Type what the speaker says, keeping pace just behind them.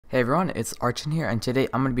Hey everyone, it's Archon here, and today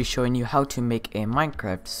I'm going to be showing you how to make a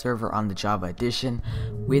Minecraft server on the Java edition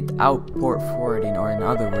without port forwarding, or in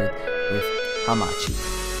other words, with Hamachi.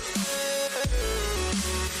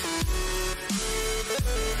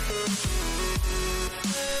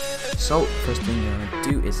 So first thing you're going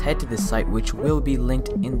to do is head to this site, which will be linked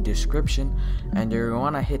in the description, and you're going to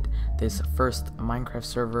want to hit this first Minecraft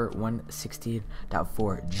server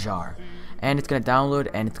 116.4 jar, and it's going to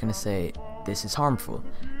download, and it's going to say this is harmful,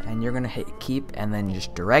 and you're going to hit keep and then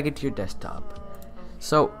just drag it to your desktop.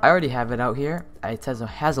 So I already have it out here. It says it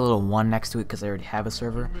has a little 1 next to it because I already have a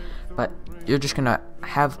server, but you're just going to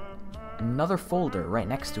have another folder right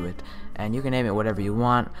next to it, and you can name it whatever you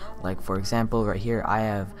want. Like for example, right here I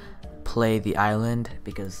have Play the Island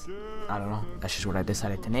because I don't know, that's just what I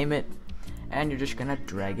decided to name it, and you're just gonna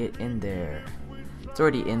drag it in there. It's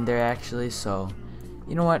already in there actually, so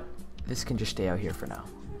you know what, this can just stay out here for now.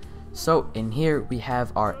 So in here we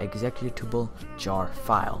have our executable jar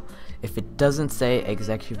file. If it doesn't say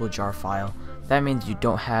executable jar file, that means you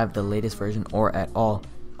don't have the latest version or at all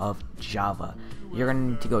of Java. You're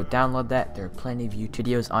gonna need to go download that. There are plenty of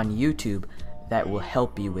videos on YouTube that will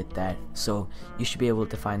help you with that, so you should be able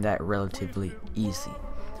to find that relatively easy.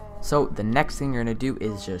 So the next thing you're gonna do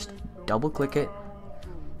is just double click it,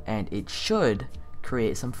 and it should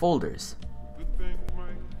create some folders.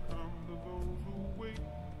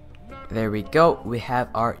 There we go, we have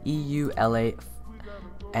our EULA,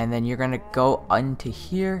 and then you're gonna go into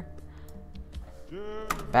here,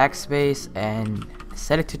 backspace, and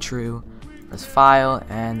set it to true, press file,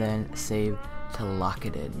 and then save to lock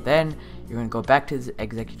it in. Then you're going to go back to the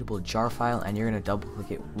executable jar file, and you're going to double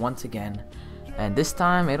click it once again, and this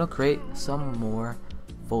time it'll create some more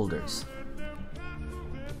folders.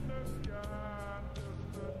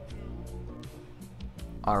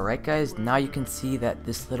 Alright guys, now you can see that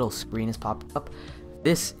this little screen is popped up.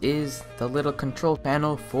 This is the little control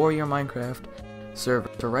panel for your Minecraft server.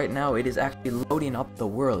 So right now it is actually loading up the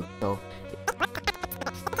world.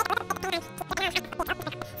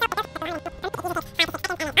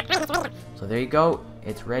 So there you go,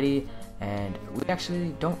 it's ready, and we actually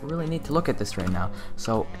don't really need to look at this right now.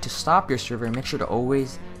 So to stop your server, make sure to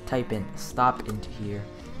always type in stop into here,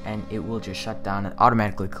 and it will just shut down and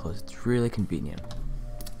automatically close. It's really convenient.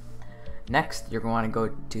 Next, you're going to go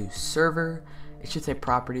to server. It should say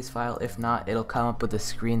properties file. If not, it'll come up with a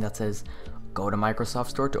screen that says go to Microsoft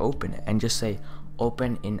Store to open it, and just say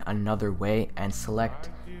open in another way and select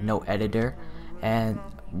no editor. And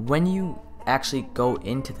when you actually go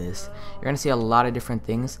into this, you're gonna see a lot of different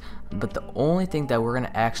things, but the only thing that we're gonna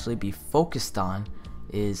actually be focused on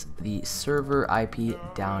is the server IP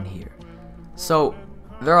down here. So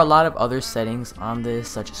there are a lot of other settings on this,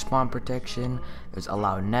 such as spawn protection, there's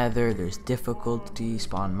allow nether, there's difficulty,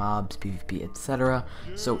 spawn mobs, PvP, etc.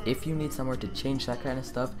 So if you need somewhere to change that kind of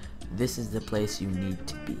stuff, this is the place you need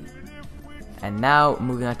to be. And now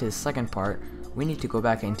moving on to the second part, we need to go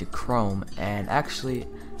back into Chrome and actually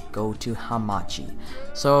go to Hamachi.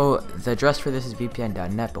 So the address for this is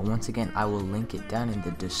vpn.net, but once again I will link it down in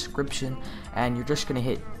the description, and you're just gonna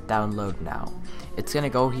hit download now. It's gonna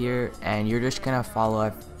go here, and you're just gonna follow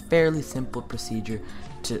a fairly simple procedure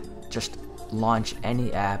to just launch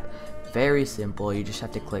any app. Very simple. You just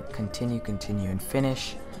have to click continue, continue, and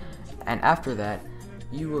finish, and after that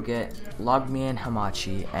you will get log me in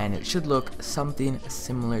Hamachi, and it should look something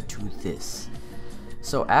similar to this.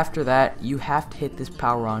 So after that, you have to hit this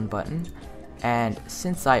power on button, and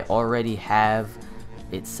since I already have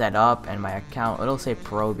it set up and my account, it'll say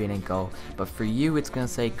probing and go, but for you it's gonna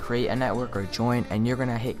say create a network or join, and you're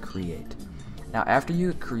gonna hit create. Now after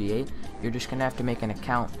you create, you're just gonna have to make an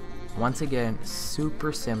account. Once again,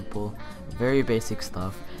 super simple, very basic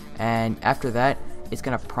stuff, and after that it's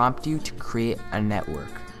gonna prompt you to create a network.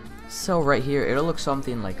 So right here it'll look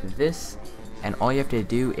something like this, and all you have to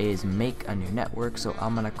do is make a new network. So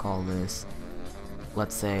I'm gonna call this,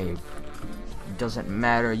 let's say, doesn't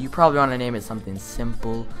matter, you probably want to name it something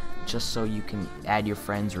simple just so you can add your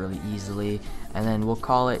friends really easily, and then we'll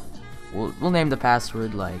call it, we'll name the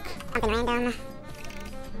password like something random,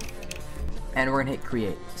 and we're gonna hit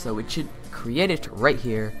create. So it should create it right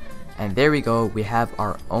here, and there we go, we have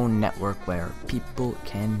our own network where people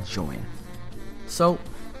can join. So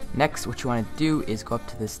next, what you want to do is go up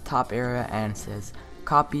to this top area, and it says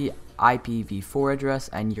copy IPv4 address,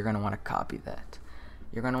 and you're going to want to copy that.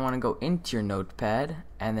 You're going to want to go into your notepad,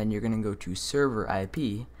 and then you're going to go to server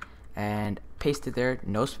IP and paste it there,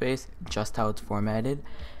 no space, just how it's formatted.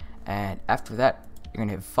 And after that, you're going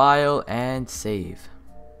to hit file and save.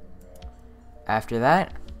 After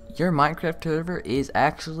that, your Minecraft server is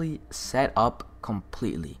actually set up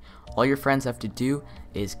completely. All your friends have to do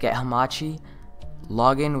is get Hamachi,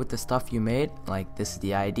 log in with the stuff you made, like this is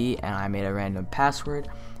the ID and I made a random password,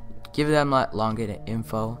 give them that login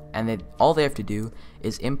info, and then all they have to do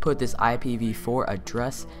is input this IPv4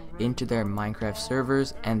 address into their Minecraft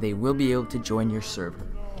servers and they will be able to join your server.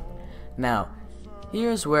 Now,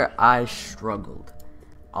 here's where I struggled.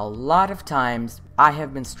 A lot of times I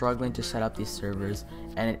have been struggling to set up these servers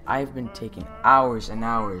and I've been taking hours and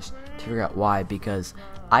hours to figure out why, because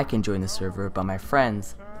I can join the server but my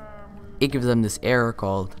friends, it gives them this error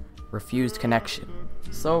called refused connection.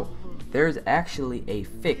 So there's actually a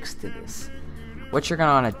fix to this. What you're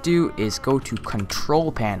gonna wanna do is go to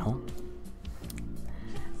control panel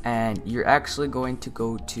and you're actually going to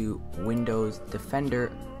go to Windows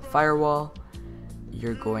Defender Firewall.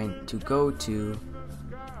 You're going to go to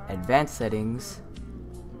advanced settings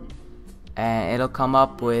and it'll come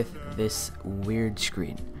up with this weird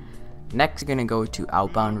screen. Next you're gonna go to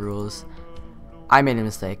outbound rules. I made a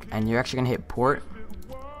mistake and you're actually gonna hit port,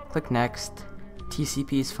 click next,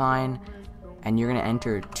 TCP is fine, and you're gonna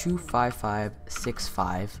enter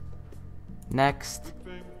 25565. Next,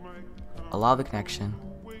 allow the connection,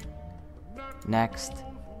 next,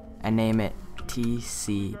 and name it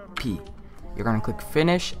TCP. You're gonna click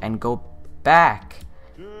finish and go back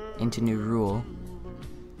into new rule.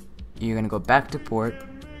 You're gonna go back to port.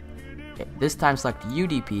 This time select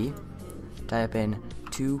UDP, type in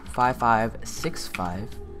 25565,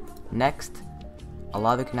 next,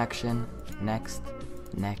 allow the connection, next,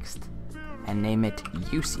 and name it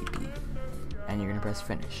UCP, and you're gonna press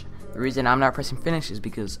finish. The reason I'm not pressing finish is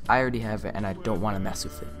because I already have it and I don't want to mess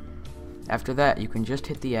with it. After that, you can just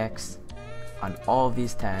hit the X on all of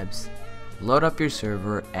these tabs, load up your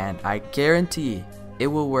server, and I guarantee it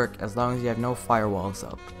will work as long as you have no firewalls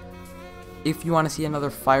up. If you want to see another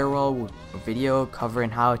firewall video covering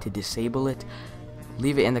how to disable it,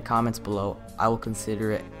 leave it in the comments below. I will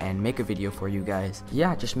consider it and make a video for you guys.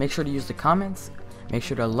 Yeah, just make sure to use the comments. Make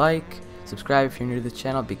sure to like, subscribe if you're new to the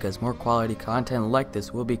channel, because more quality content like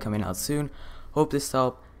this will be coming out soon. Hope this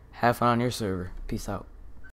helped. Have fun on your server. Peace out.